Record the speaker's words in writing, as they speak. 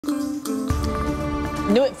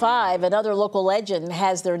New at 5, another local legend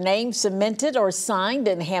has their name cemented or signed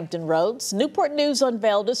in Hampton Roads. Newport News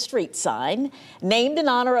unveiled a street sign named in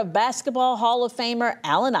honor of Basketball Hall-of-Famer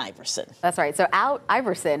Allen Iverson. That's right. So Al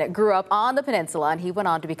Iverson grew up on the Peninsula, and he went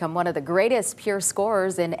on to become one of the greatest pure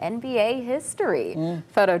scorers in NBA history.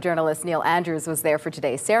 Photojournalist Neal Andrews was there for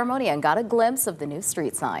today's ceremony and got a glimpse of the new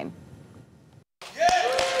street sign.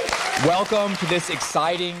 Welcome to this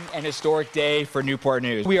exciting and historic day for Newport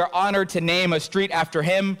News. We are honored to name a street after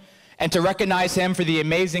him and to recognize him for the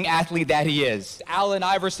amazing athlete that he is. Allen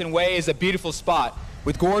Iverson Way is a beautiful spot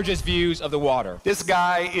with gorgeous views of the water. This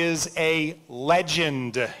guy is a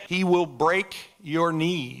legend. He will break your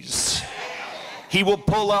knees. He will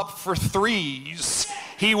pull up for threes.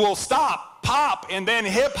 He will stop, pop, and then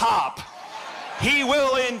hip hop. He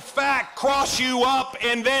will, in fact, cross you up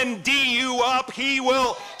and then D you up. He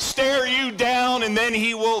will stare you down and then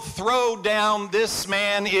he will throw down. This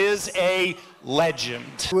man is a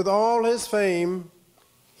legend. With all his fame,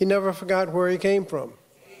 he never forgot where he came from.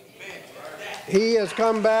 He has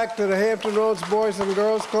come back to the Hampton Roads Boys and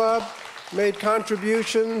Girls Club, made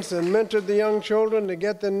contributions and mentored the young children to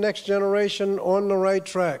get the next generation on the right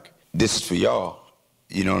track. This is for y'all.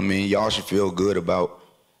 You know what I mean? Y'all should feel good about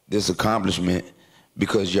this accomplishment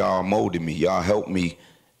because y'all molded me, y'all helped me,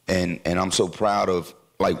 and I'm so proud of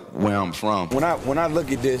like where I'm from. When I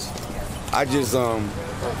look at this, I just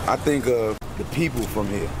I think of the people from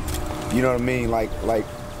here. You know what I mean?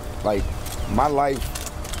 Like my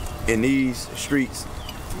life in these streets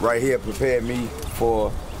right here prepared me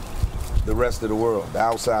for the rest of the world, the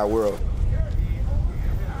outside world.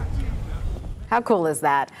 How cool is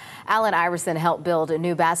that? Allen Iverson helped build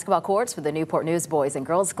new basketball courts for the Newport News Boys and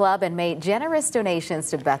Girls Club and made generous donations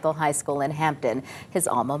to Bethel High School in Hampton, his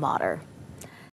alma mater.